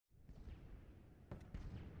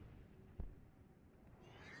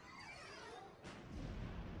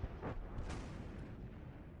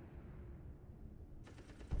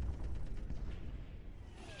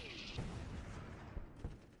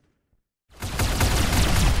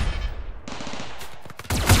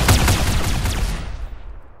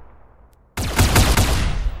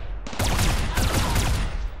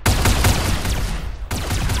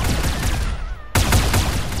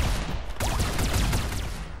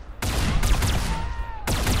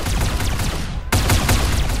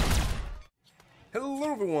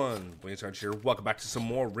everyone, Sarge here. Welcome back to some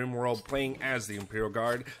more Rimworld, playing as the Imperial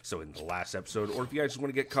Guard. So in the last episode, or if you guys just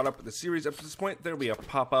want to get caught up with the series up to this point, there'll be a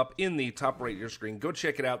pop-up in the top right of your screen. Go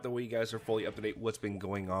check it out, that way you guys are fully up to date what's been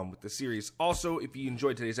going on with the series. Also, if you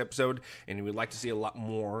enjoyed today's episode and you would like to see a lot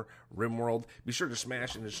more Rimworld, be sure to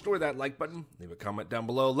smash and destroy that like button. Leave a comment down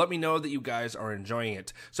below. Let me know that you guys are enjoying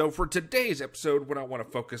it. So for today's episode, what I want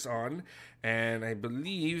to focus on, and I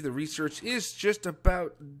believe the research is just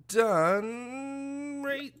about done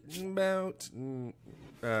right about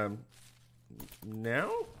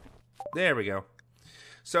now. There we go.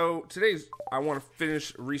 So today's I want to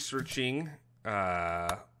finish researching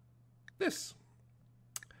this.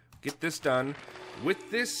 Get this done. With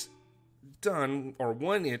this done, or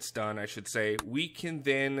when it's done, I should say, we can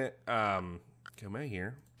then come out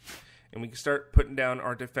here and we can start putting down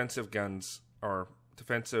our defensive guns, our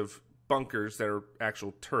defensive bunkers that are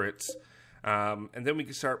actual turrets. And then we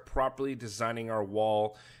can start properly designing our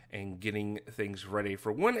wall and getting things ready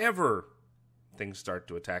for whenever things start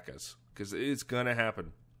to attack us, because it's gonna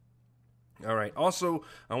happen. All right. Also,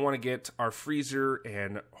 I want to get our freezer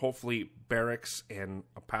and hopefully barracks and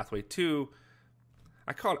a pathway to.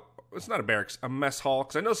 I call it. It's not a barracks, a mess hall.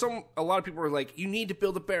 Because I know a lot of people are like, you need to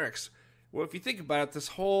build a barracks. Well, if you think about it, this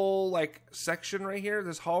whole like section right here,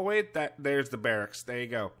 this hallway, there's the barracks. There you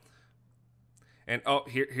go. And oh,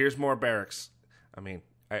 here's more barracks. I mean,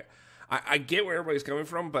 I get where everybody's coming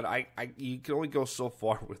from, but you can only go so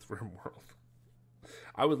far with Rimworld.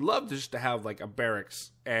 I would love just to have like a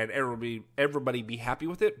barracks and everybody be happy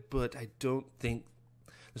with it, but I don't think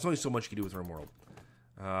there's only so much you can do with Rimworld.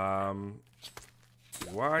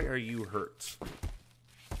 Why are you hurt?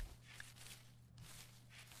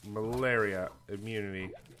 Malaria immunity.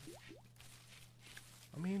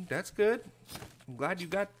 I mean, that's good. I'm glad you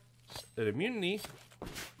got an immunity.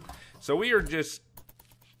 So we are just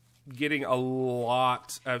getting a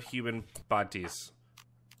lot of human bodies.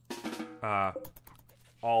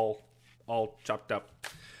 All chopped up.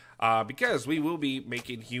 Because we will be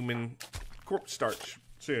making human corpse starch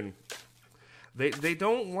soon. They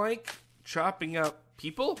don't like chopping up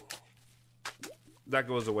people. That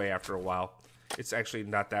goes away after a while. It's actually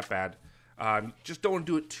not that bad. Just don't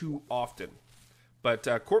do it too often. But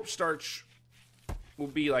corpse starch will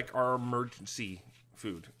be like our emergency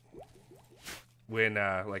food when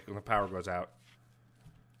when the power goes out.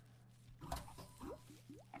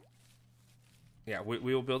 Yeah, we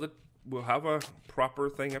will build it. We'll have a proper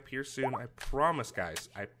thing up here soon. I promise, guys.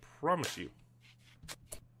 I promise you.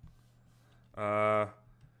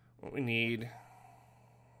 What we need.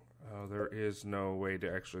 Oh, there is no way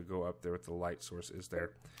to actually go up there with the light source, is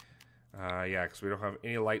there? Yeah, because we don't have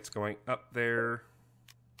any lights going up there.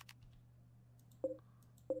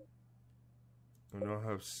 We don't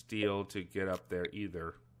have steel to get up there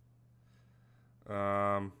either.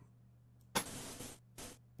 Yeah,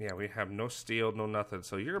 we have no steel, no nothing.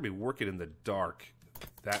 So you're going to be working in the dark.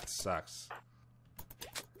 That sucks.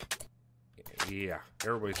 Yeah,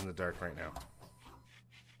 everybody's in the dark right now.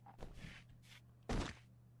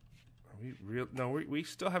 No, we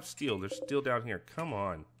still have steel. There's steel down here. Come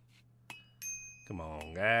on. Come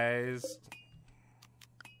on, guys.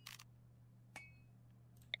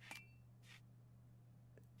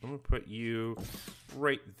 I'm going to put you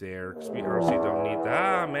right there, because we honestly don't need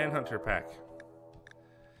that. Manhunter pack.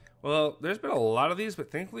 Well, there's been a lot of these,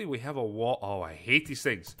 but thankfully we have a wall. Oh, I hate these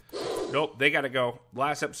things. Nope, they got to go.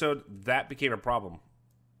 Last episode, that became a problem.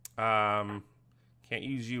 Can't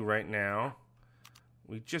use you right now.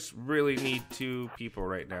 We just really need 2 people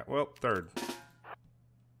right now. Well, 3rd.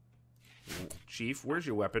 Chief, where's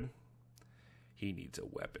your weapon? He needs a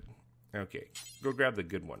weapon. Okay, go grab the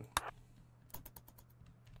good one.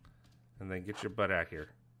 And then get your butt out here.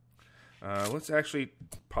 Let's actually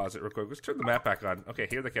pause it real quick. Let's turn the map back on. Okay,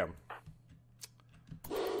 here they come.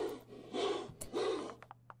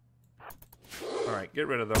 Alright, get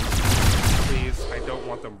rid of them. Please, I don't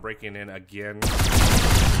want them breaking in again.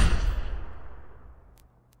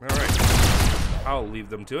 Alright, I'll leave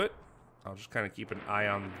them to it. I'll just kind of keep an eye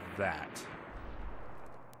on that.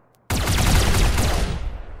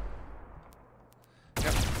 Yep,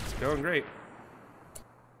 it's going great.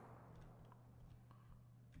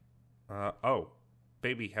 Oh,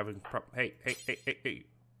 baby having hey.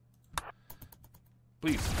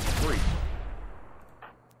 Please, hurry. Is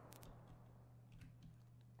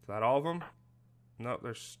that all of them? No,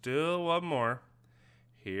 there's still one more.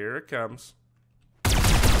 Here it comes.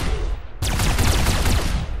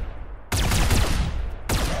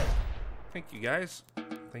 Thank you, guys.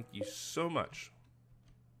 Thank you so much.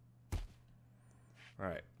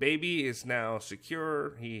 Alright, baby is now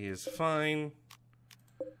secure. He is fine.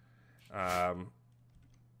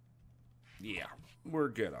 Yeah, we're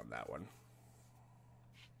good on that one.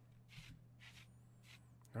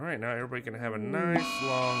 All right, now everybody can have a nice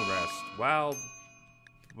long rest. Wow.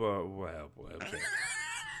 Well, okay.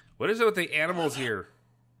 What is it with the animals here?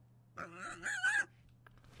 At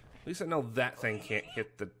least I know that thing can't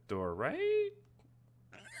hit the door, right?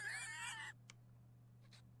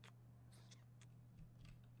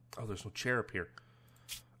 Oh, there's no chair up here.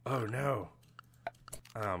 Oh, no.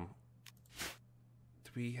 Do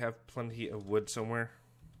we have plenty of wood somewhere?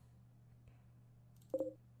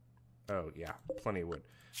 Oh, yeah. Plenty of wood.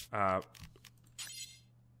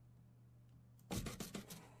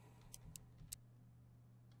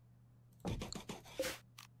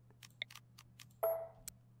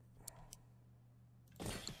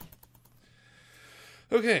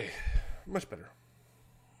 Okay. Much better.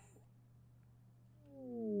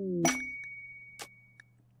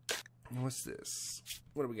 What's this?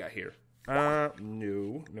 What do we got here? No.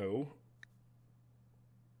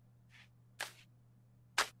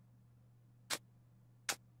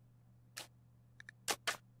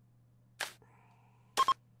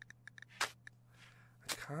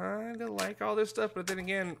 Kind of like all this stuff, but then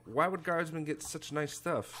again, why would guardsmen get such nice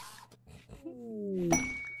stuff?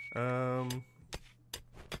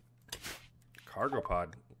 Cargo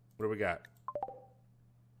pod. What do we got?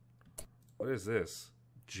 What is this?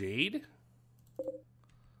 Jade?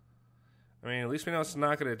 I mean, at least we know it's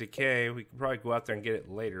not going to decay. We can probably go out there and get it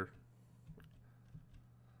later.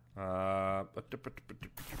 Okay,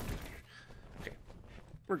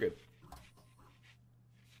 we're good.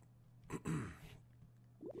 I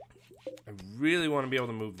really want to be able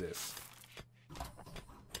to move this.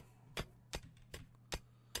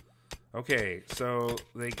 Okay, so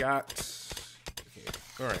they got... Okay,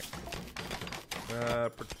 alright.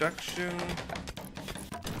 Production...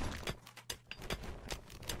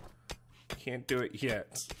 Can't do it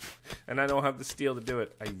yet. And I don't have the steel to do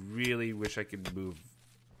it. I really wish I could move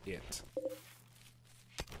it.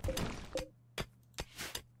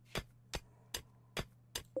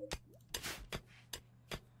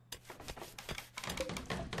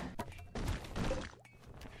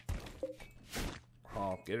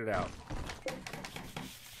 Oh, get it out.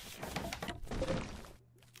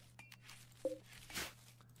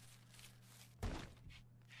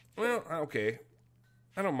 Well, okay.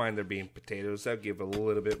 I don't mind there being potatoes. That'll give a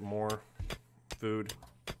little bit more food.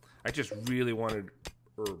 I just really wanted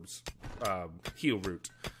herbs. Heel root.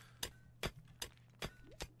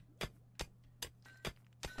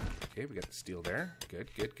 Okay, we got the steel there. Good,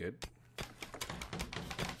 good, good.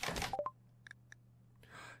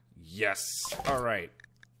 Yes. All right.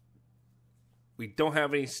 We don't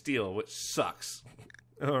have any steel, which sucks.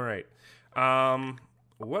 All right.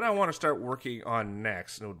 What I want to start working on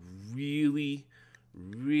next, and it would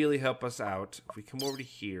really help us out if we come over to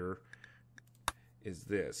here, is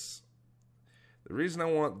this. The reason I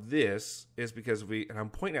want this is because and I'm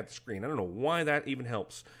pointing at the screen. I don't know why that even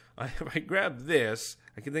helps. If I grab this,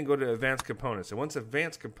 I can then go to advanced components. And once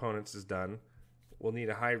advanced components is done, we'll need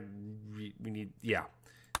Then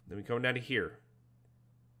we come down to here.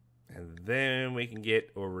 And then we can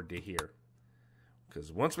get over to here. Because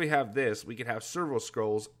once we have this, we can have servo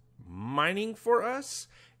scrolls mining for us,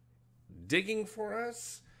 digging for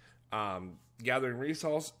us, gathering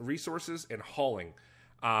resources, and hauling.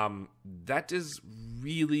 That is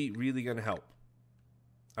really going to help,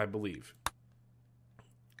 I believe.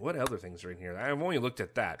 What other things are in here? I've only looked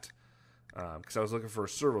at that because I was looking for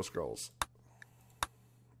servo scrolls.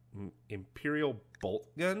 Imperial bolt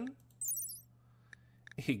gun?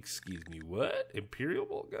 Excuse me, what? Imperial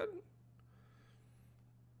bolt gun?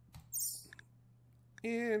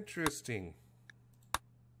 Interesting.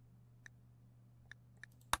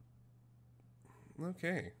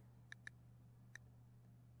 Okay.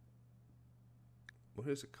 What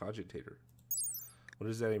is a cogitator? What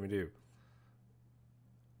does that even do?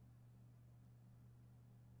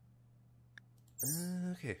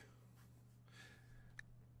 Okay.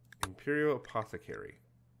 Imperial Apothecary.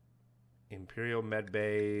 Imperial Med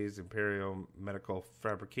Bays. Imperial Medical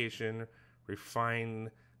Fabrication. Refine.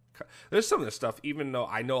 There's some of this stuff, even though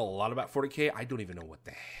I know a lot about 40k, I don't even know what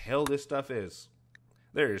the hell this stuff is.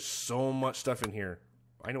 There is so much stuff in here.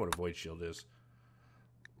 I know what a void shield is.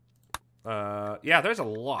 Yeah, there's a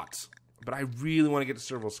lot. But I really want to get to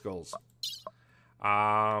servo skulls.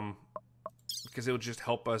 Because it would just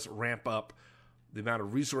help us ramp up the amount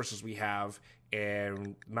of resources we have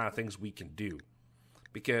and the amount of things we can do.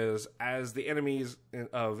 Because as the enemies in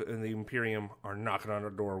the Imperium are knocking on our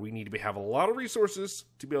door, we need to have a lot of resources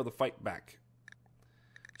to be able to fight back.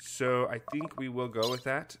 So I think we will go with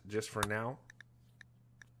that just for now.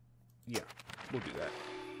 Yeah, we'll do that.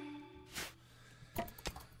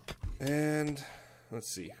 And let's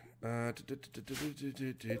see.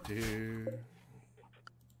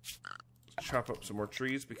 Chop up some more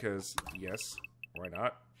trees because, yes, why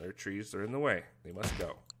not? They're trees, they're in the way. They must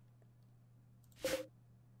go.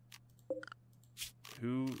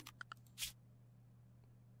 Who...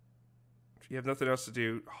 If you have nothing else to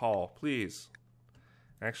do, haul, please.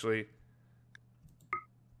 Actually,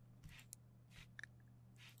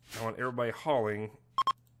 I want everybody hauling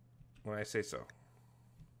when I say so.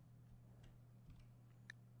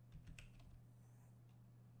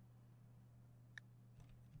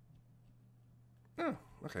 Oh,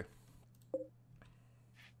 okay.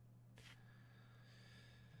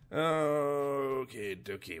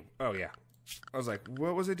 Okay. Oh, yeah. I was like,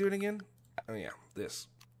 what was I doing again? Oh, yeah, this.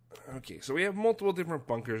 Okay, so we have multiple different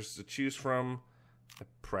bunkers to choose from. They're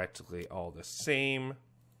practically all the same.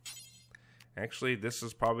 Actually, this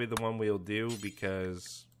is probably the one we'll do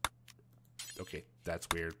because... Okay, that's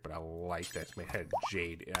weird, but I like that it's made out of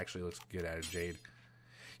jade. It actually looks good out of jade.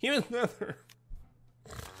 Human leather!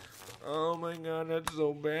 Oh my god, that's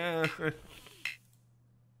so bad.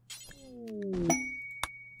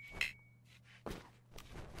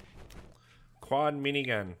 Quad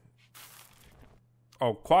minigun.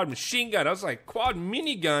 Oh, quad machine gun. I was like, quad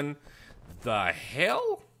minigun? The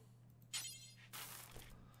hell?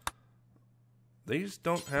 They just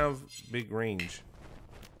don't have big range.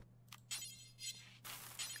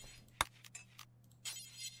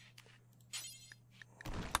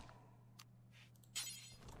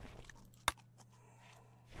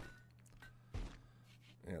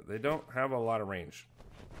 Yeah, they don't have a lot of range,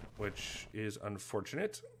 which is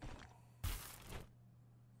unfortunate.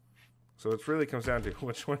 So it really comes down to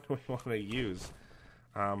which one do we want to use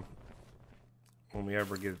when we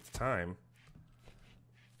ever get the time.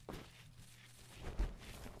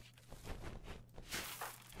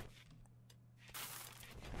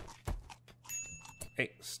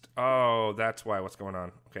 Hey, oh, that's why. What's going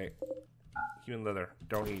on? Okay. Human leather.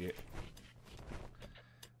 Don't eat it.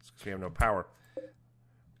 It's because we have no power.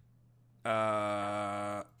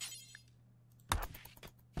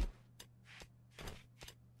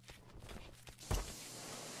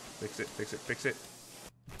 Fix it.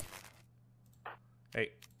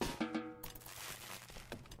 Hey.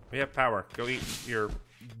 We have power. Go eat your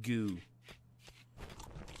goo.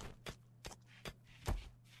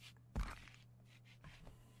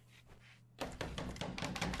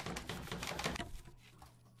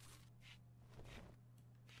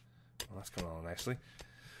 Well, that's coming along nicely.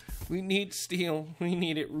 We need steel. We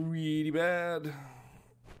need it really bad. I'm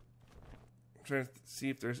trying to see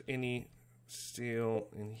if there's any steel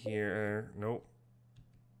in here. Nope.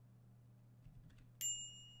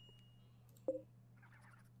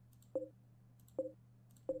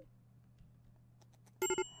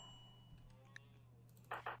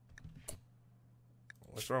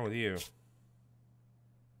 What's wrong with you?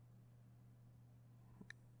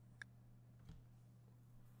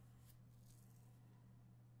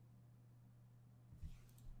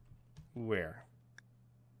 Where?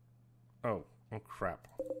 Oh crap.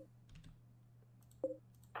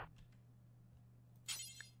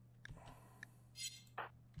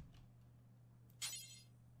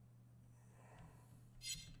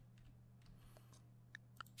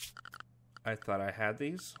 I thought I had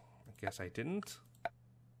these. I guess I didn't.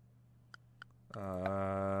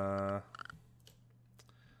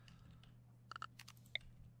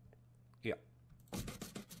 Yeah.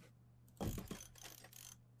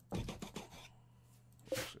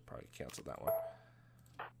 Actually, probably cancel that one.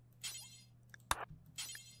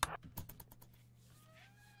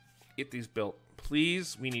 Get these built,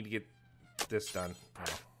 please. We need to get this done.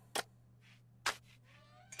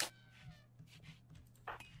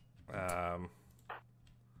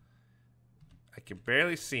 I can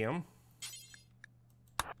barely see them.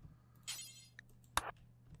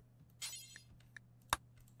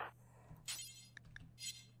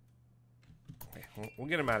 Okay, we'll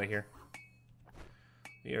get them out of here.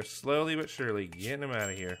 We are slowly but surely getting them out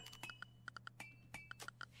of here.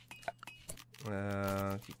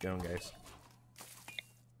 Keep going, guys.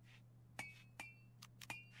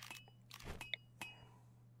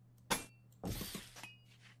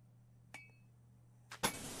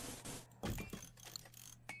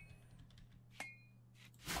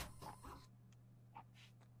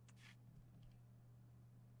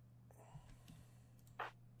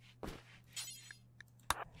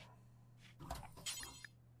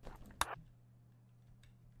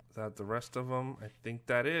 Is that the rest of them? I think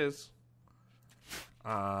that is.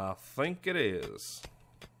 I think it is.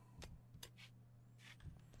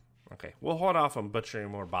 Okay, we'll hold off on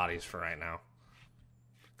butchering more bodies for right now.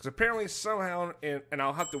 Because apparently somehow, and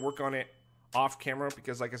I'll have to work on it off camera,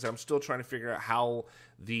 because like I said, I'm still trying to figure out how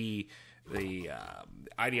the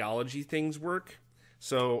ideology things work.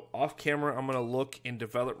 So off camera, I'm gonna look in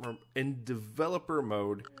developer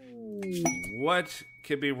mode. What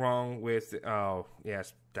could be wrong with? Oh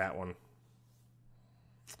yes, that one.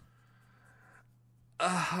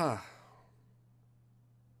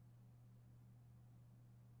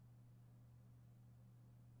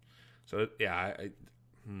 So yeah,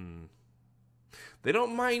 they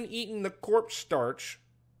don't mind eating the corpse starch,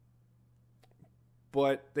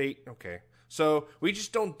 but okay. So we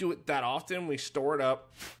just don't do it that often. We store it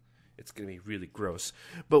up. It's gonna be really gross,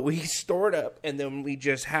 but we store it up, and then we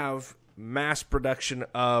just have mass production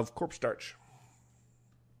of corpse starch.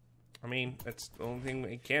 I mean, that's the only thing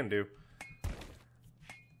we can do.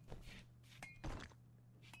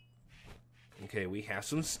 Okay, we have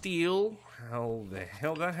some steel. How the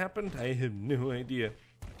hell that happened? I have no idea.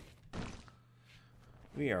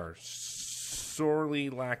 We are sorely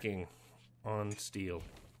lacking on steel.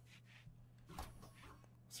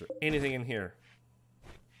 Is there anything in here?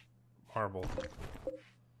 Marble.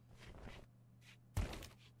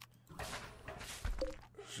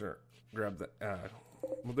 Sure. Grab that.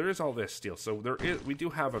 Well, there is all this steel, so we do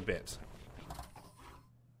have a bit.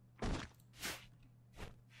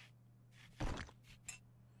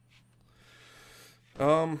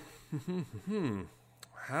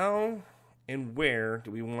 How and where do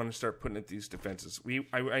we want to start putting at these defenses?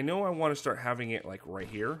 I know I want to start having it like right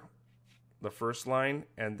here, the first line,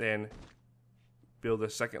 and then build the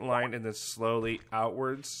second line, and then slowly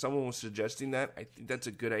outwards. Someone was suggesting that. I think that's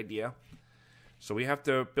a good idea. So we have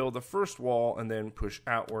to build the first wall and then push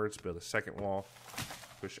outwards, build a second wall,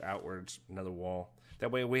 push outwards, another wall. That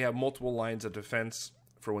way we have multiple lines of defense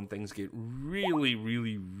for when things get really,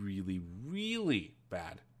 really, really, really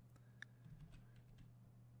bad.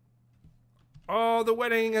 Oh, the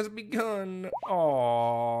wedding has begun.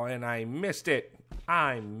 Oh, and I missed it.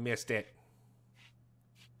 I missed it.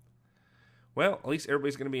 Well, at least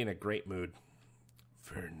everybody's going to be in a great mood.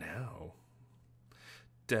 For now.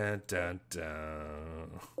 Dun, dun,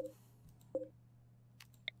 dun.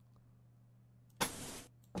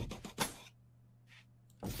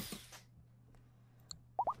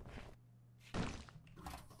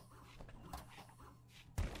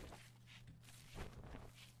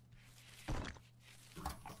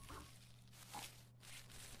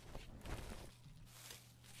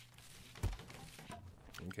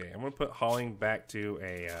 Okay, I'm going to put hauling back to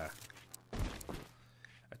a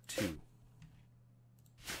 2.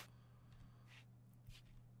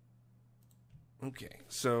 Okay,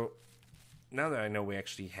 so now that I know we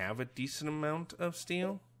actually have a decent amount of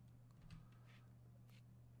steel,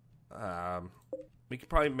 we could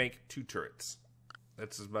probably make 2 turrets.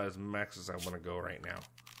 That's about as max as I want to go right now.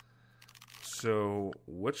 So,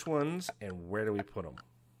 which ones and where do we put them?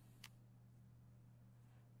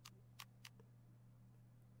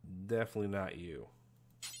 Definitely not you.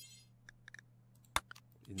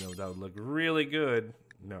 You know, that would look really good.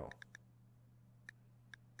 No.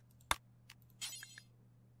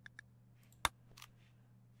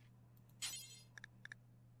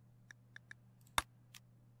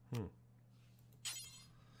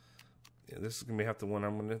 Yeah, this is gonna have the one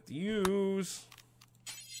I'm gonna have to use.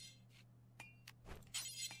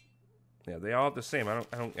 Yeah, they all have the same. I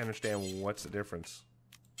don't understand what's the difference.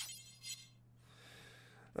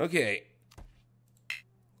 Okay.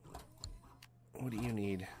 What do you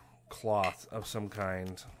need? Cloth of some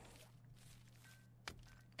kind.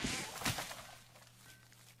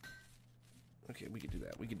 Okay, we could do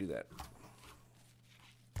that. We could do that.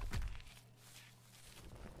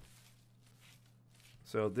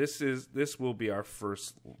 So this will be our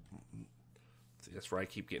first. That's where I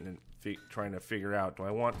keep trying to figure out. Do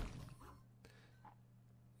I want?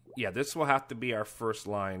 Yeah, this will have to be our first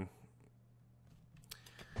line.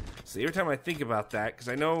 So every time I think about that, because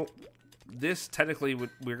I know this technically we're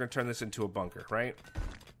going to turn this into a bunker, right?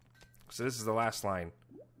 So this is the last line.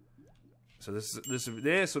 So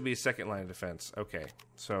this will be a second line of defense. Okay,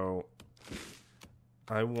 so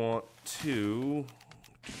I want to.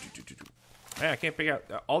 I can't figure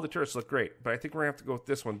out. All the turrets look great, but I think we're going to have to go with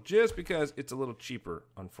this one just because it's a little cheaper,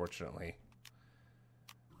 unfortunately.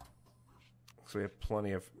 So we have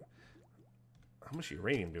plenty of. How much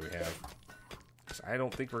uranium do we have? Because I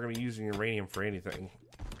don't think we're going to be using uranium for anything.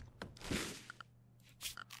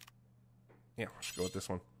 Yeah, let's go with this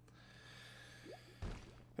one.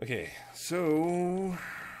 Okay, so.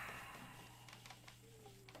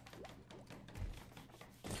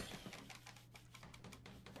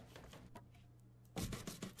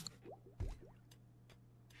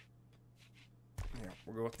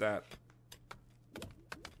 We'll go with that.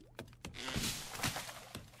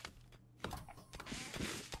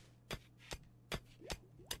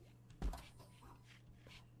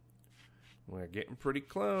 We're getting pretty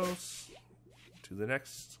close to the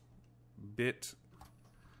next bit.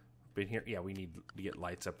 Been here. Yeah, we need to get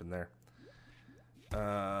lights up in there.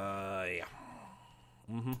 Yeah.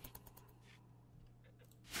 Mm-hmm.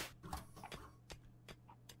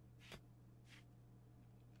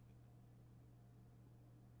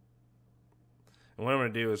 And what I'm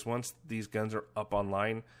going to do is once these guns are up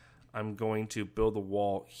online, I'm going to build a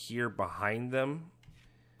wall here behind them.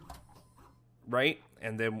 Right?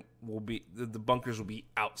 And then the bunkers will be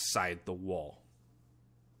outside the wall.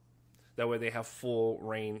 That way they have full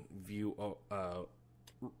range view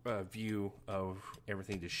of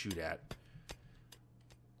everything to shoot at.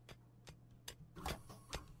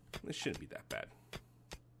 This shouldn't be that bad.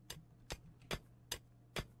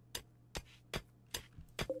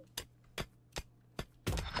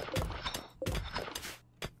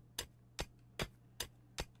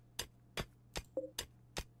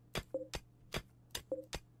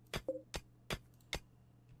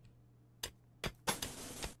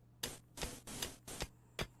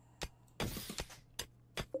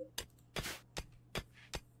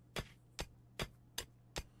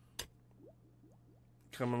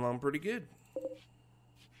 Coming along pretty good.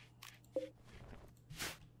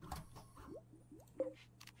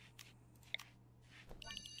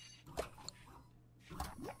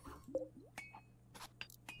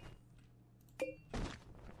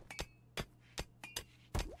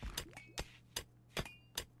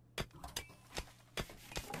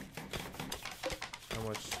 How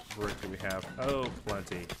much brick do we have? Oh,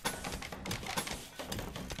 plenty.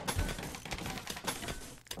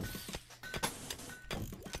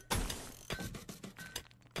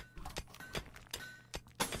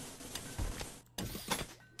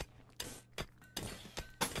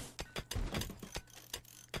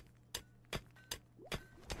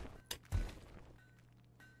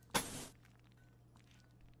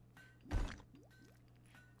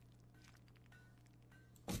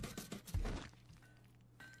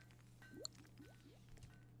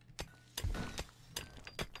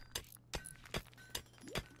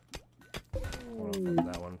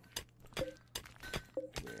 That one.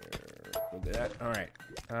 With that. All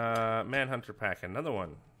right. Manhunter pack. Another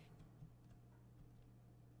one.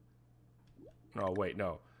 Oh wait,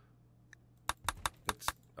 no. It's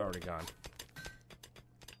already gone.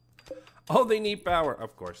 Oh, they need power.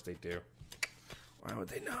 Of course they do. Why would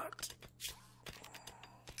they not?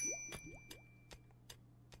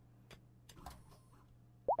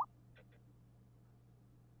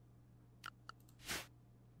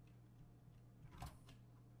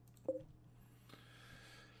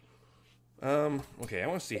 Okay, I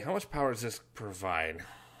want to see how much power does this provide.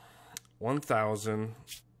 1,000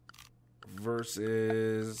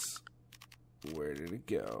 versus where did it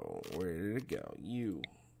go? Where did it go? You.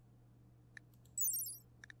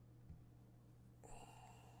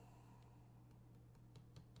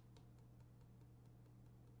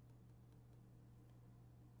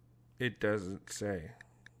 It doesn't say.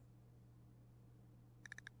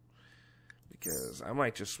 Because I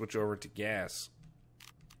might just switch over to gas.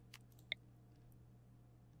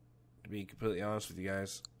 To be completely honest with you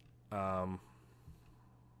guys.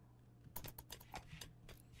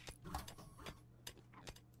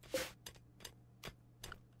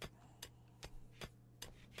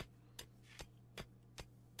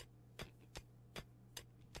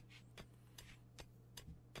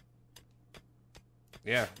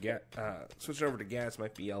 Yeah, switching over to gas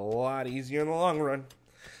might be a lot easier in the long run.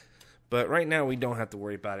 But right now we don't have to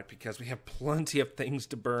worry about it because we have plenty of things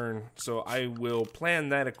to burn. So I will plan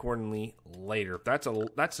that accordingly later. That's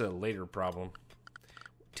a later problem.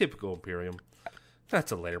 Typical Imperium.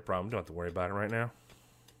 That's a later problem. Don't have to worry about it right now.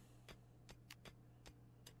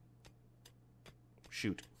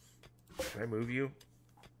 Shoot. Can I move you?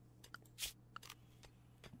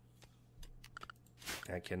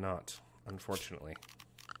 I cannot, unfortunately.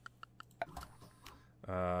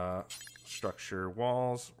 Structure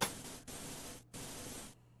walls.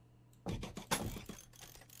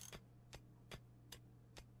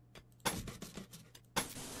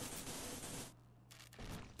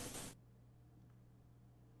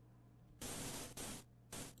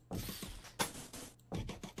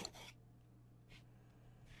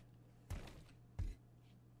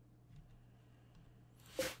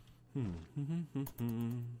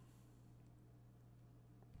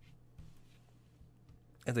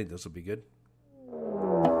 I think this will be good.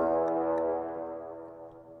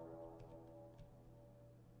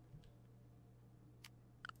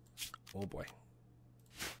 Oh boy.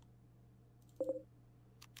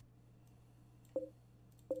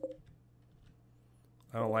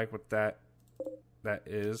 I don't like what that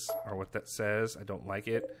is, or what that says. I don't like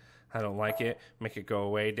it. I don't like it. Make it go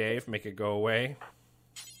away, Dave. Make it go away.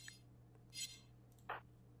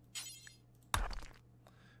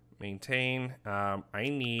 Maintain. I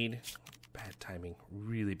need... Bad timing.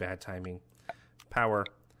 Really bad timing. Power.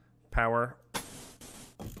 Power.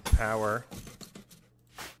 Power.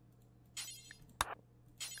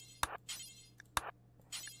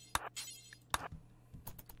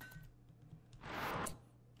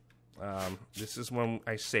 This is one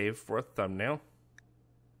I saved for a thumbnail.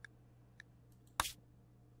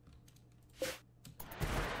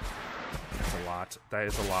 That's a lot. That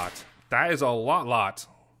is a lot. That is a lot.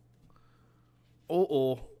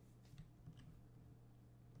 Uh-oh.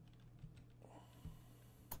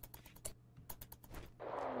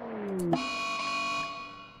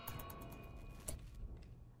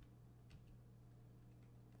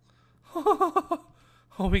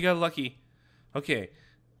 Oh, we got lucky. Okay.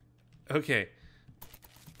 Okay.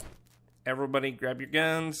 Everybody grab your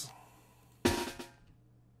guns.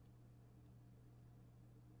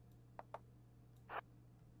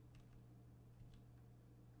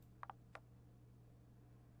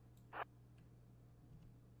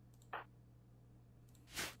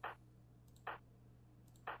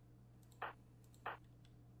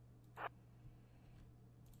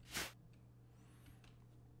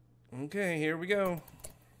 Okay, here we go.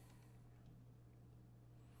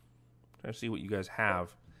 Let's see what you guys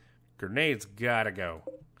have. Grenades gotta go.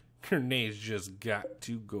 Grenades just got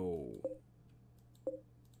to go.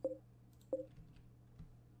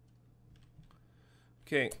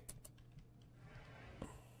 Okay.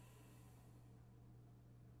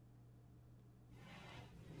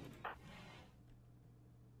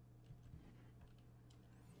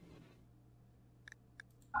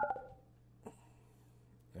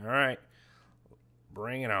 All right.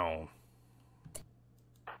 Bring it on.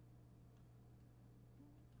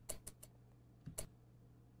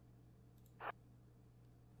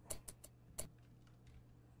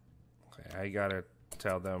 I gotta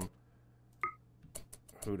tell them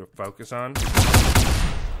who to focus on.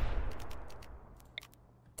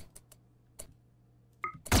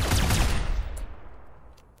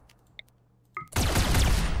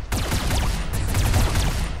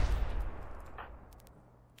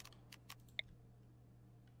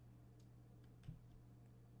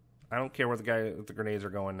 I don't care where the guy with the grenades are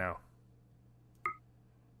going now.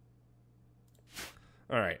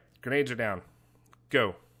 Alright, grenades are down.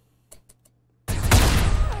 Go.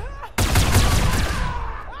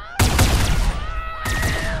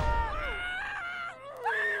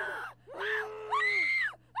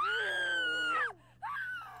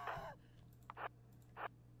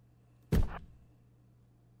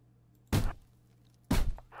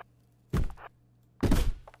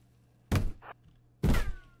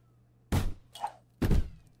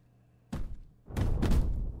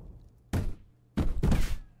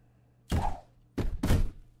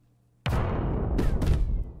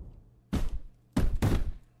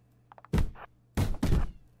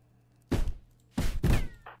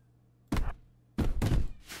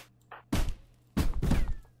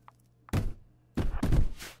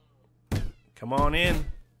 Come on in.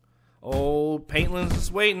 Old Paintlands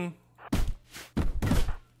is waiting.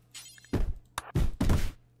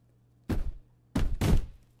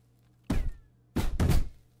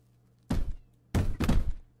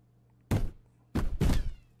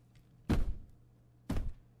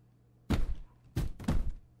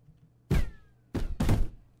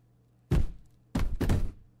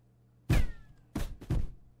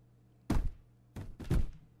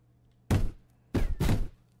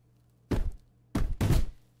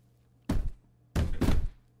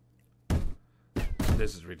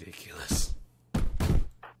 This is ridiculous.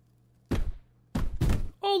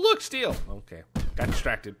 Oh, look, steel. Okay. Got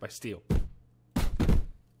distracted by steel.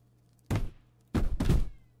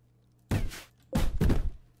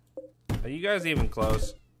 Are you guys even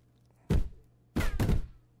close?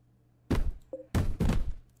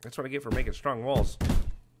 That's what I get for making strong walls.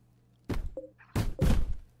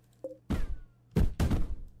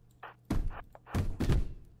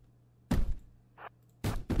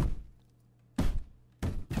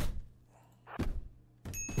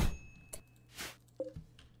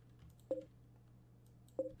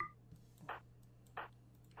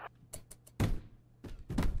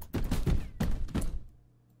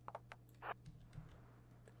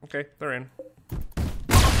 Okay, they're in.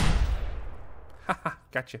 Haha,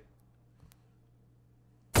 gotcha.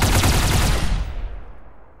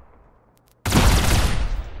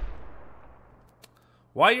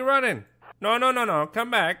 Why are you running? No, no, no, no.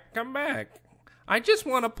 Come back. Come back. I just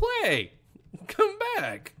want to play. Come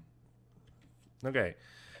back. Okay.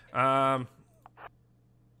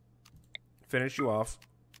 Finish you off.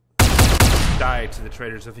 Die to the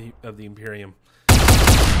traitors of the Imperium.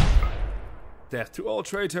 Death to all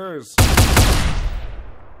traitors.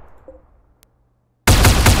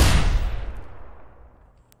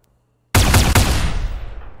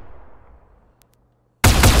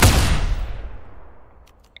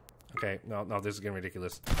 Okay, no, this is getting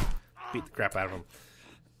ridiculous. Beat the crap out of him.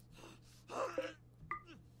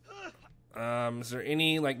 Is there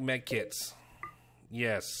any, like, med kits?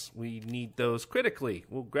 Yes, we need those critically.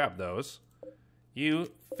 We'll grab those.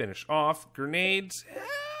 You finish off. Grenades.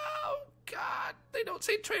 Oh, God. They don't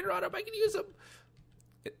say traitor on them. I can use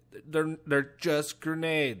them. They're just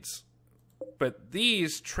grenades. But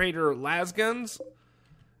these traitor las guns,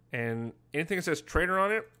 and anything that says traitor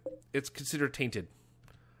on it, it's considered tainted.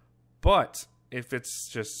 But if it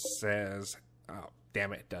just says, oh,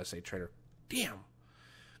 damn it does say traitor. Damn.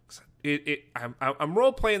 I'm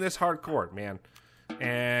role playing this hardcore, man.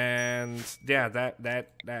 And yeah, that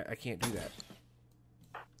I can't do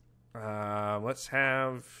that. Let's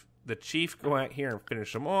have the chief go out here and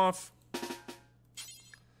finish them off. Because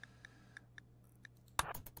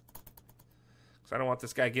I don't want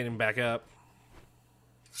this guy getting back up.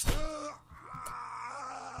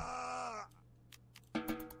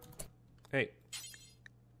 Hey.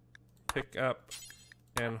 Pick up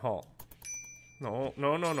and haul. No.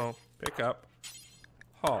 Pick up.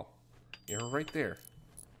 Haul. You're right there.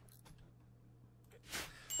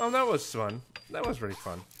 Oh, that was fun. That was really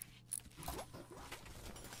fun.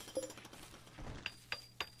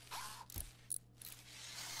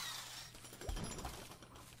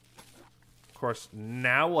 Of course,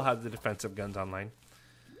 now we'll have the defensive guns online.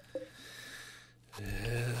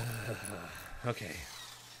 Okay.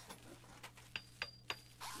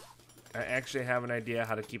 I actually have an idea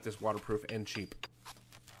how to keep this waterproof and cheap.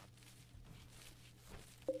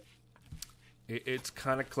 It's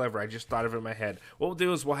kind of clever. I just thought of it in my head. What we'll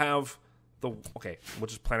do is we'll have the... Okay, we'll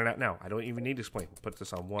just plan it out now. I don't even need to explain. Put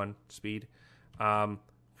this on 1 speed. Come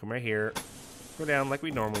right here. Go down like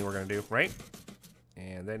we normally were going to do, right?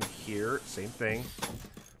 And then here, same thing.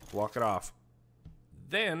 Block it off.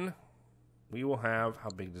 Then we will have... How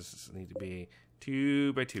big does this need to be?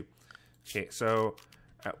 2 by 2. Okay, so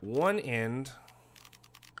at one end...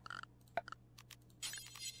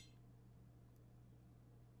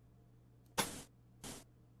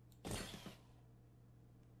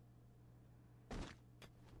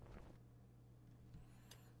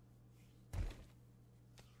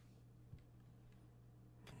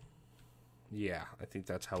 Yeah, I think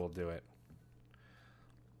that's how we'll do it.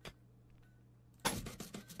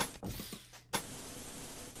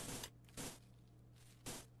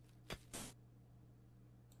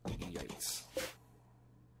 Yikes.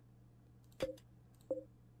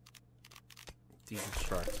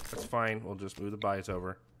 Deconstruct. That's fine. We'll just move the bodies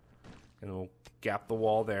over. And we'll gap the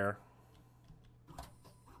wall there.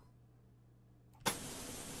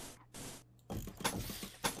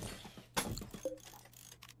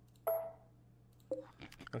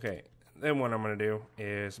 Okay, then what I'm going to do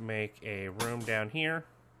is make a room down here.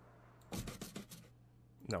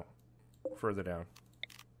 No, further down.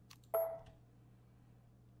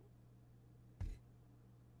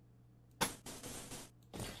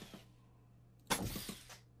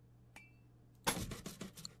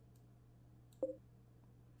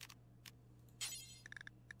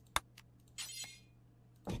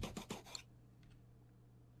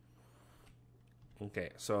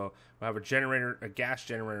 Okay, so we'll have a generator, a gas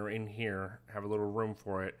generator in here, have a little room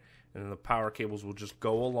for it, and then the power cables will just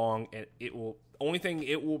go along, and it will, only thing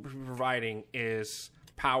it will be providing is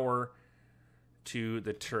power to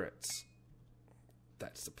the turrets.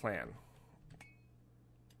 That's the plan.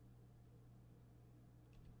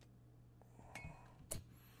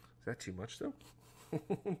 Is that too much though?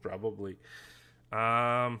 Probably.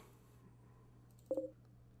 In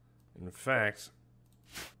fact,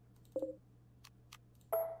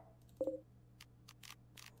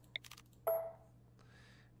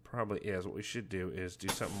 probably is. What we should do is do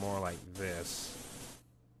something more like this.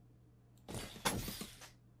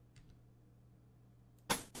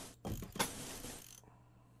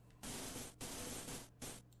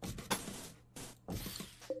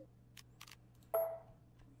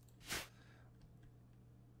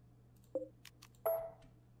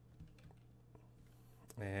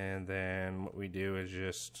 And then what we do is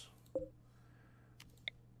just...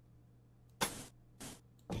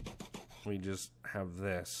 we just have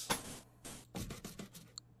this.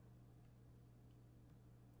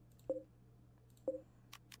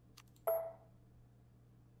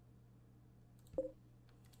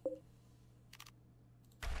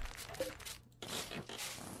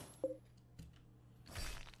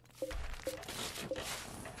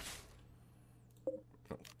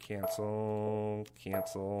 Cancel.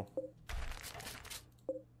 Cancel.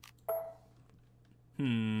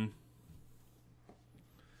 Trying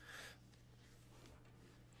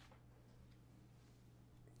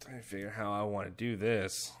to figure out how I want to do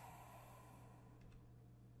this.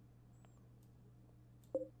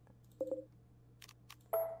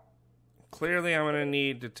 Clearly, I'm going to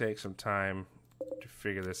need to take some time to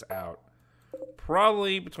figure this out.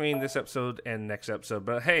 Probably between this episode and next episode.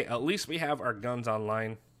 But hey, at least we have our guns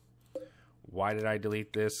online. Why did I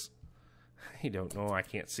delete this? I don't know. I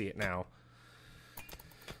can't see it now.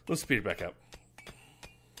 Let's speed it back up.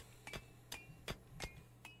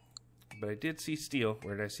 But I did see steel.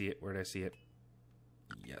 Where did I see it? Where did I see it?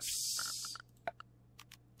 Yes.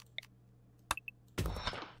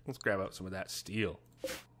 Let's grab out some of that steel.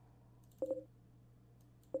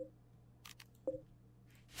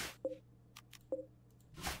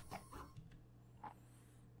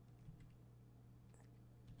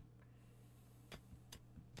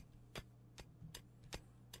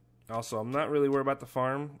 Also, I'm not really worried about the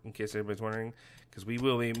farm, in case anybody's wondering, because we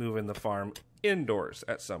will be moving the farm indoors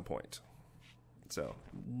at some point. So,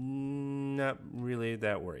 not really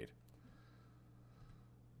that worried.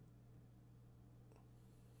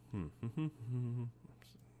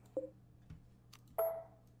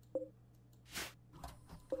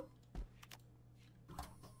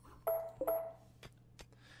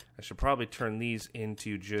 I should probably turn these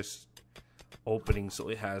into just openings so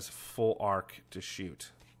it has full arc to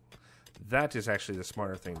shoot. That is actually the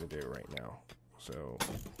smarter thing to do right now. So,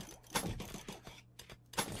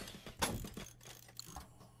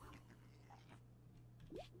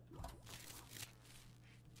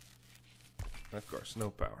 of course,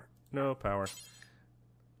 no power. No power.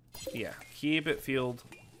 Yeah, keep it fueled,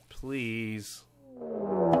 please.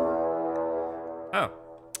 Oh,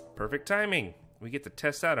 perfect timing. We get to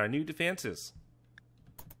test out our new defenses.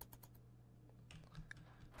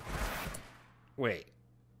 Wait.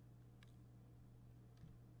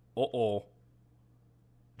 Uh-oh.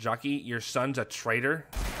 Jockey, your son's a traitor?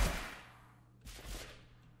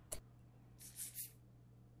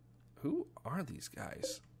 Who are these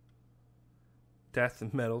guys? Death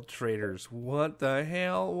metal traitors. What the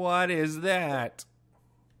hell? What is that?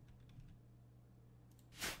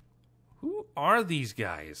 Who are these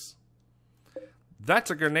guys?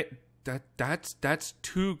 That's a grenade. That's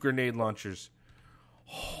 2 grenade launchers.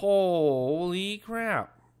 Holy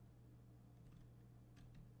crap.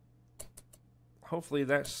 Hopefully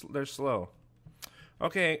they're slow.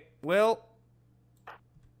 Okay, well.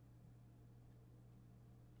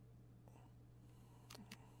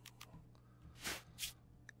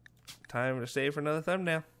 Time to save for another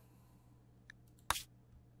thumbnail.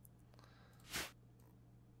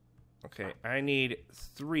 Okay, I need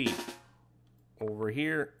 3 over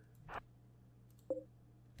here.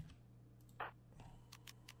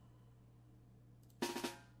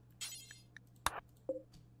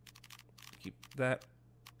 Keep that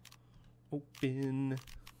open.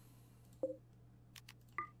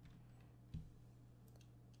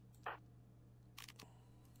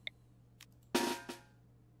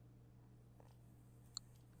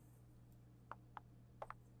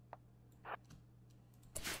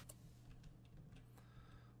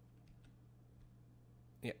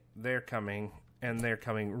 Yeah, they're coming, and they're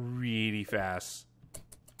coming really fast.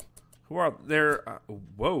 Who are there?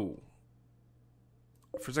 Whoa.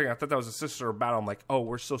 For a second, I thought that was a sister battle. I'm like, oh,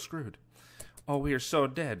 we're so screwed. Oh, we are so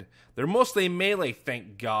dead. They're mostly melee,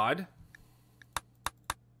 thank God.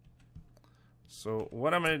 So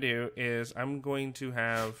what I'm going to do is I'm going to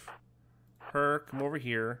have her come over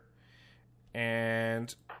here.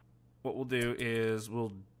 And what we'll do is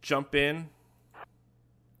we'll jump in.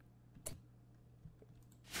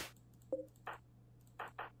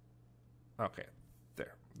 Okay,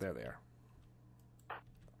 there they are.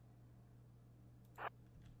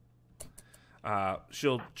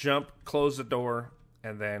 She'll jump, close the door,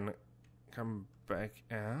 and then come back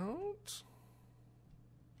out.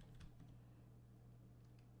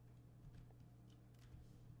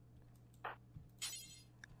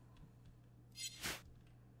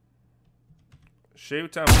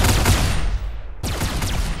 Shoot him.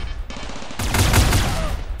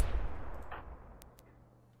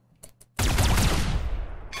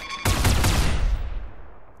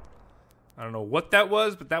 I don't know what that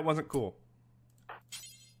was, but that wasn't cool.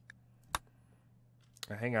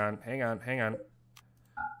 Hang on.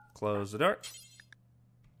 Close the door.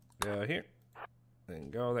 Go here.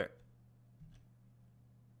 Then go there.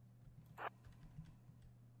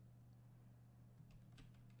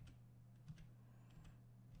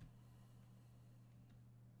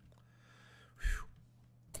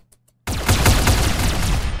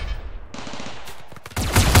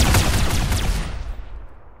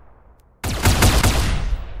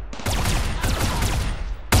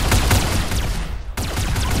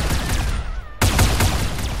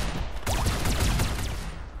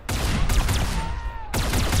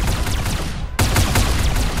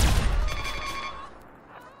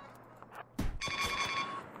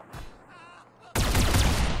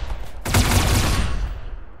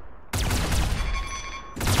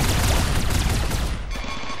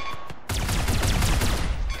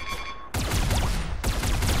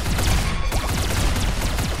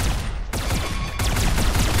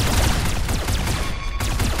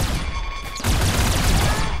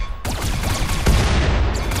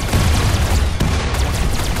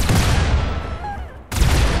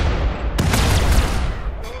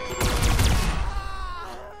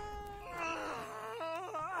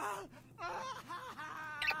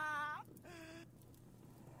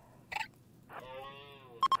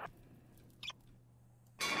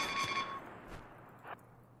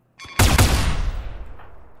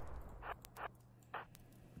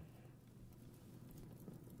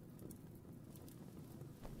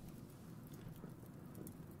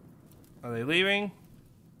 Are they leaving?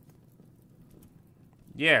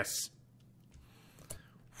 Yes.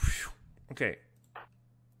 Whew. Okay.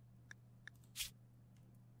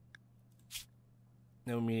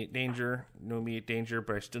 No immediate danger. No immediate danger,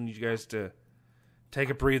 but I still need you guys to take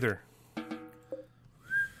a breather.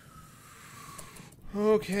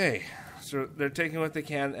 Okay. So they're taking what they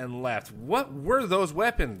can and left. What were those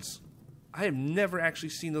weapons? I have never actually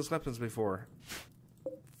seen those weapons before.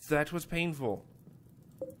 That was painful.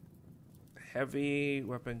 Heavy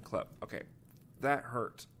weapon club. Okay. That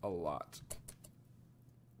hurt a lot.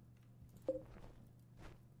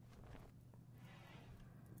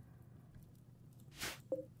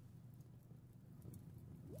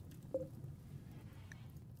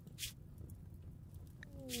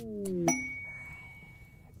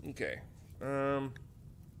 Okay.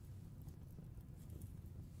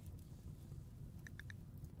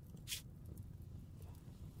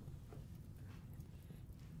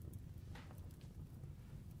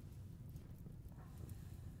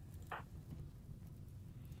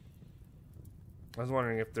 I was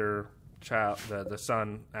wondering if their child, the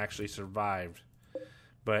son, actually survived.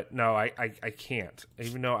 But no, I can't.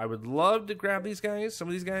 Even though I would love to grab these guys, some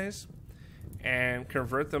of these guys, and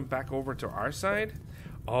convert them back over to our side.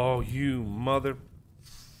 Oh, you mother...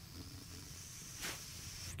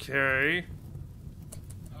 Okay.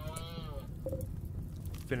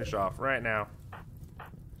 Finish off right now.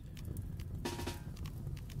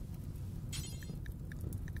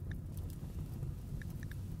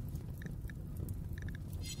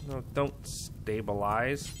 No, don't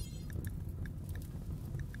stabilize.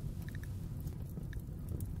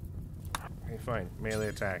 Okay, fine. Melee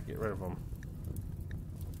attack. Get rid of them.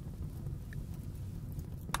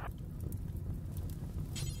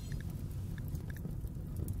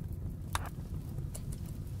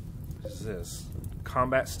 What is this?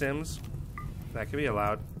 Combat stims? That can be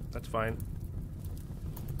allowed. That's fine.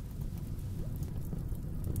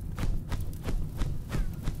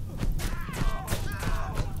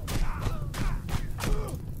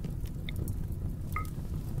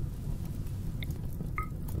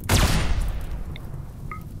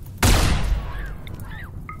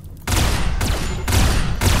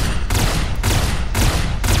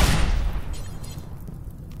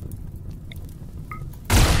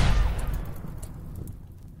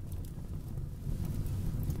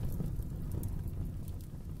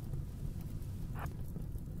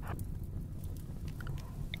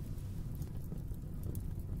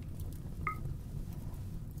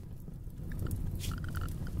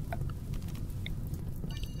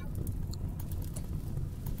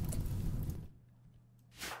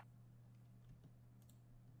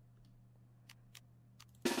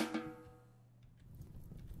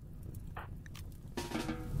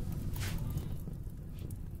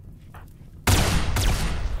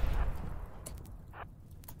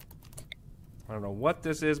 I don't know what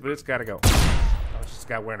this is, but it's gotta go. Oh, it's just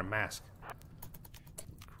got wearing a mask.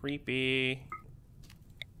 Creepy.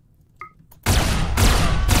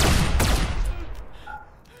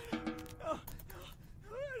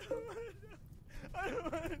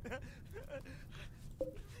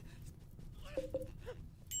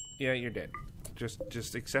 Yeah, you're dead.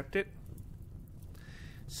 Just accept it.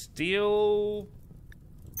 Steel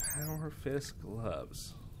power fist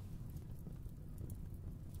gloves.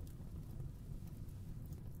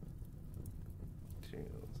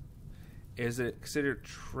 Is it considered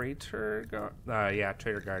traitor guard? Yeah,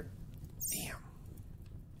 traitor guard. Damn.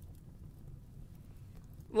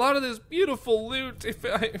 A lot of this beautiful loot.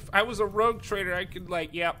 If I was a rogue trader, I could like,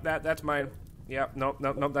 yep, that's mine. Yep, nope,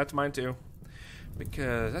 that's mine too.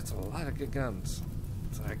 Because that's a lot of good guns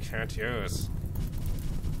that I can't use.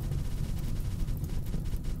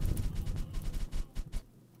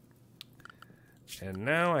 And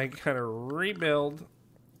now I gotta rebuild.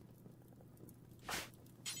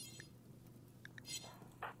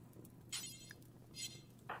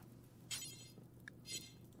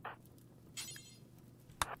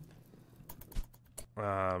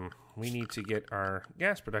 We need to get our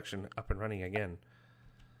gas production up and running again.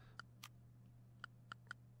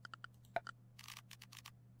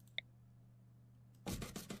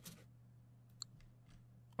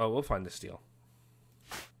 Oh, we'll find the steel.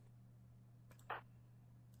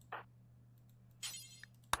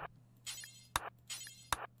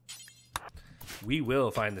 We will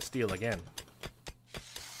find the steel again.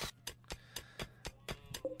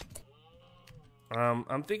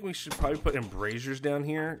 I'm thinking we should probably put embrasures down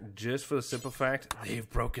here, just for the simple fact they've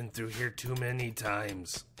broken through here too many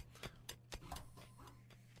times.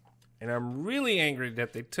 And I'm really angry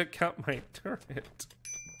that they took out my turret.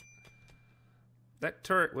 That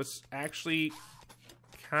turret was actually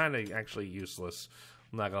kind of actually useless.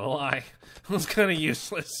 I'm not gonna lie. It was kind of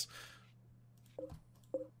useless.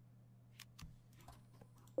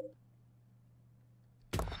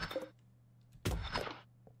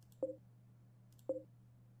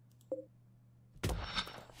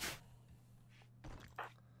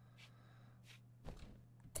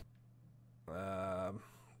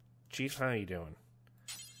 Chief, how you doing?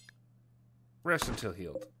 Rest until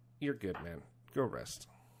healed. You're good, man. Go rest.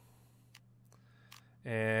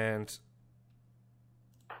 And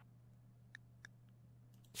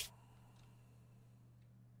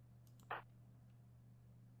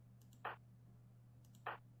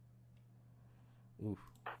oof.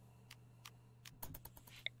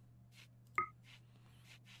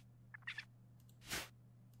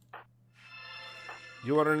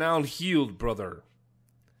 You are now healed, brother.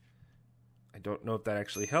 I don't know if that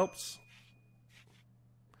actually helps,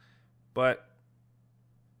 but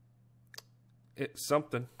it's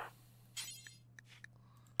something.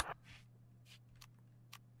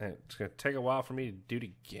 And it's going to take a while for me to do it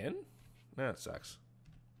again? That sucks.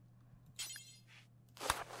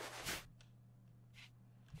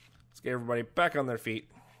 Let's get everybody back on their feet.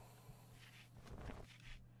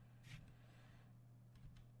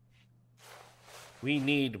 We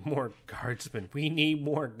need more guardsmen. We need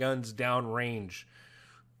more guns downrange.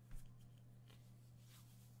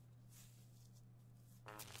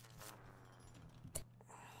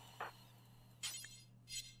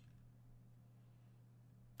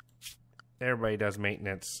 Everybody does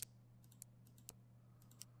maintenance.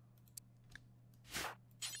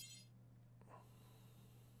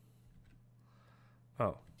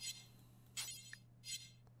 Oh.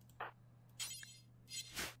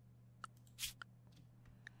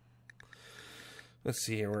 Let's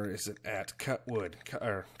see here. Where is it at? Cut wood.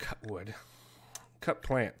 Cut wood. Cut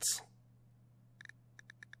plants.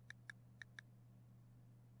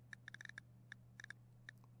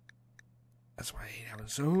 That's why I hate having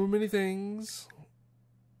so many things.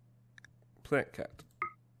 Plant cut.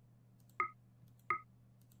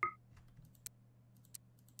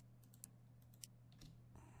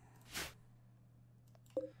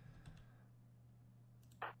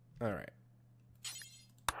 All right.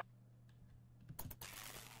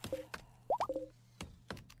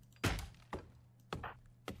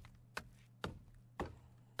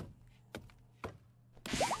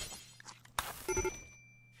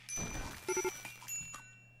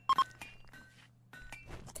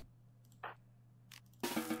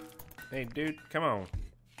 Hey, dude, come on.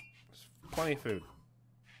 There's plenty of food.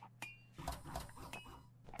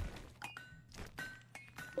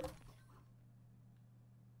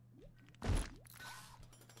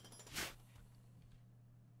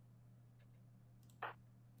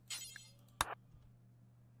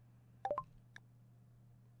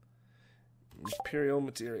 Imperial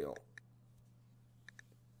material.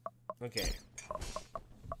 Okay.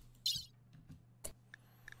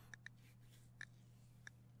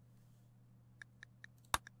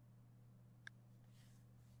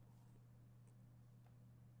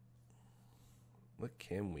 What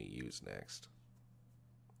can we use next?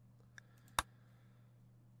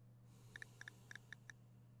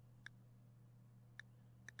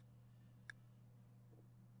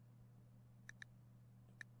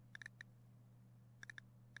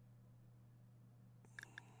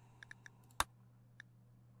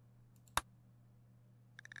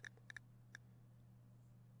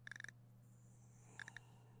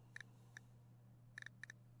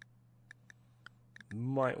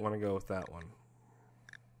 Might want to go with that one.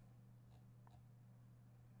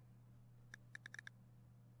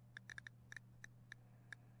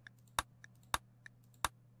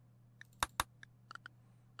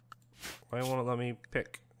 Why won't it let me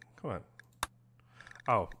pick? Come on.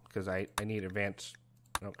 Oh, because I need advanced.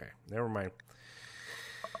 Okay, never mind.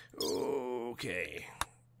 Okay.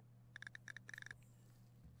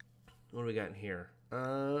 What do we got in here? I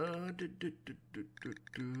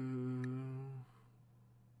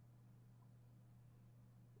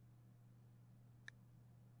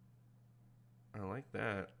like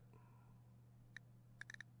that.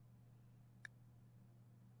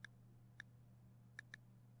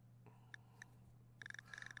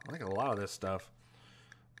 I like a lot of this stuff.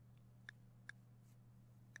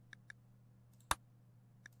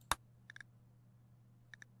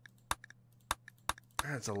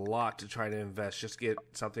 That's a lot to try to invest. Just get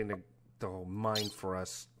something to mine for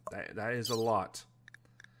us. That is a lot.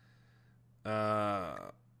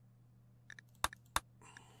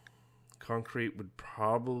 Concrete would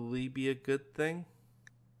probably be a good thing.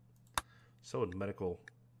 So would medical.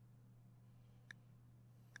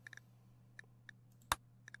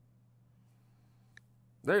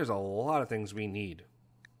 There's a lot of things we need.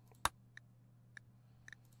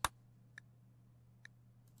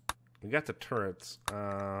 We got the turrets.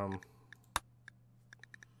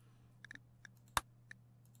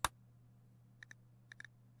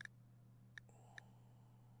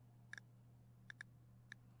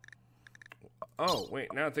 Oh, wait,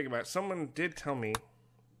 now I think about it. Someone did tell me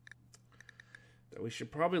that we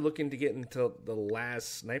should probably look into getting into the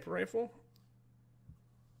last sniper rifle.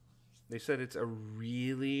 They said it's a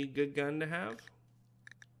really good gun to have.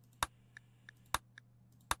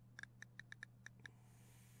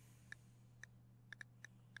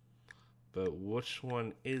 But which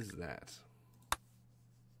one is that?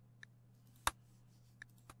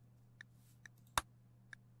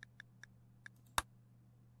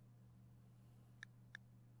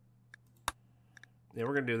 Yeah,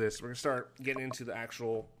 we're going to do this. We're going to start getting into the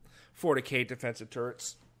actual 40k defensive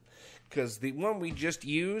turrets. Because the one we just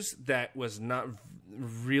used that was not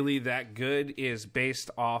really that good is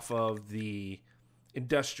based off of the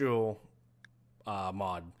industrial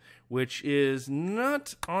mod, which is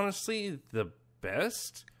not, honestly, the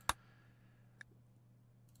best.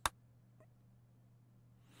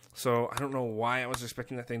 So, I don't know why I was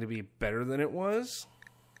expecting that thing to be better than it was.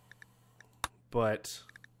 But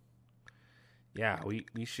yeah,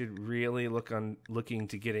 we should really looking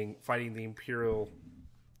to fighting the Imperial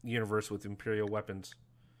universe with Imperial weapons.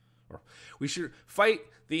 Or we should fight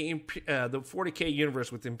the 40k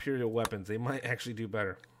universe with Imperial weapons. They might actually do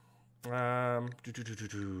better. But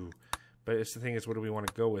it's the thing is, what do we want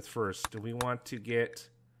to go with first? Do we want to get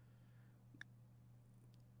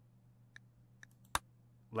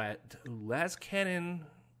las cannon?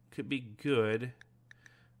 Could be good.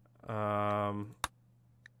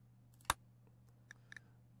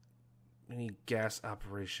 We need gas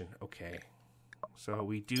operation. Okay. So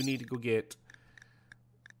we do need to go get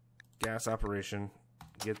gas operation.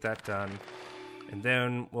 Get that done. And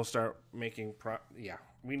then we'll start making... yeah.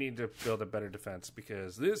 We need to build a better defense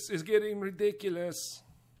because this is getting ridiculous.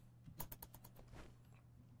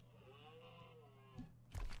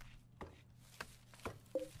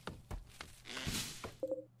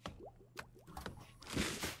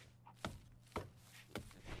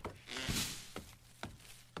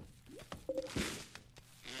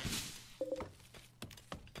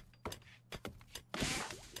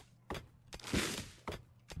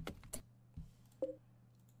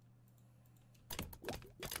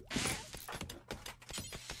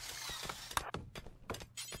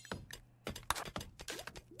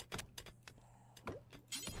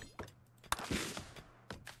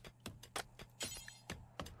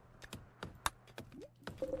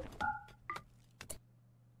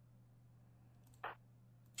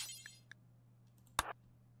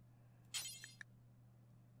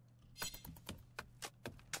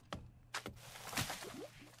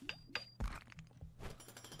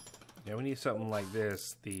 Yeah, we need something like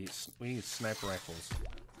this. We need sniper rifles.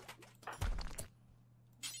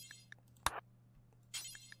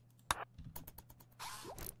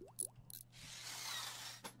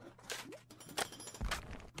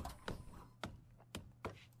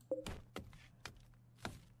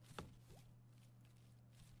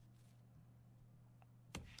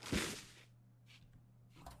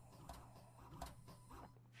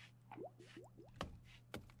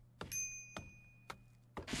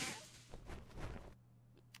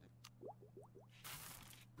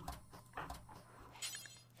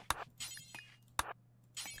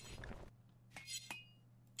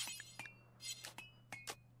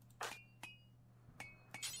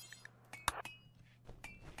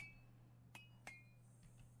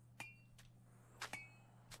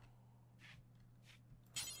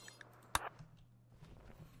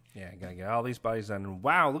 Yeah, I gotta get all these bodies done.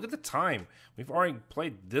 Wow, look at the time. We've already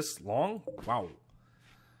played this long? Wow.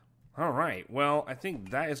 Alright, well, I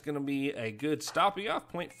think that is going to be a good stopping off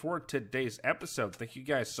point for today's episode. Thank you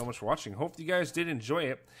guys so much for watching. Hope you guys did enjoy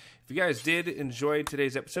it. If you guys did enjoy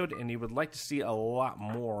today's episode and you would like to see a lot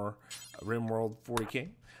more Rimworld 40k,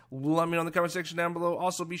 let me know in the comment section down below.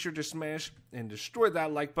 Also, be sure to smash and destroy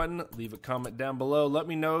that like button. Leave a comment down below. Let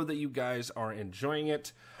me know that you guys are enjoying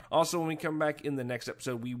it. Also, when we come back in the next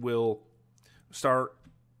episode, we will start...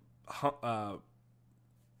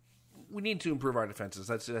 we need to improve our defenses.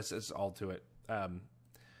 That's all to it.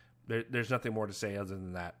 There's nothing more to say other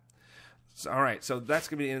than that. So, all right, so that's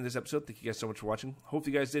going to be the end of this episode. Thank you guys so much for watching. Hope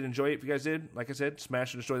you guys did enjoy it. If you guys did, like I said,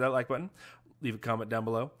 smash and destroy that like button. Leave a comment down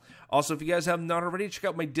below. Also, if you guys have not already, check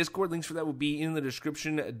out my Discord. Links for that will be in the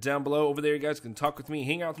description down below. Over there, you guys can talk with me,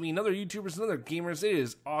 hang out with me, and other YouTubers and other gamers. It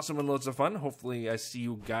is awesome and loads of fun. Hopefully, I see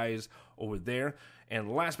you guys over there. And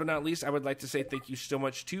last but not least, I would like to say thank you so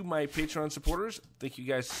much to my Patreon supporters. Thank you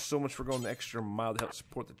guys so much for going the extra mile to help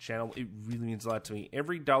support the channel. It really means a lot to me.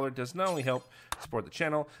 Every dollar does not only help support the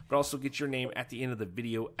channel, but also get your name at the end of the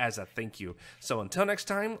video as a thank you. So until next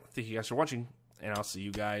time, thank you guys for watching, and I'll see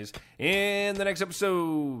you guys in the next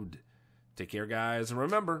episode. Take care, guys, and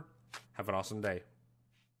remember, have an awesome day.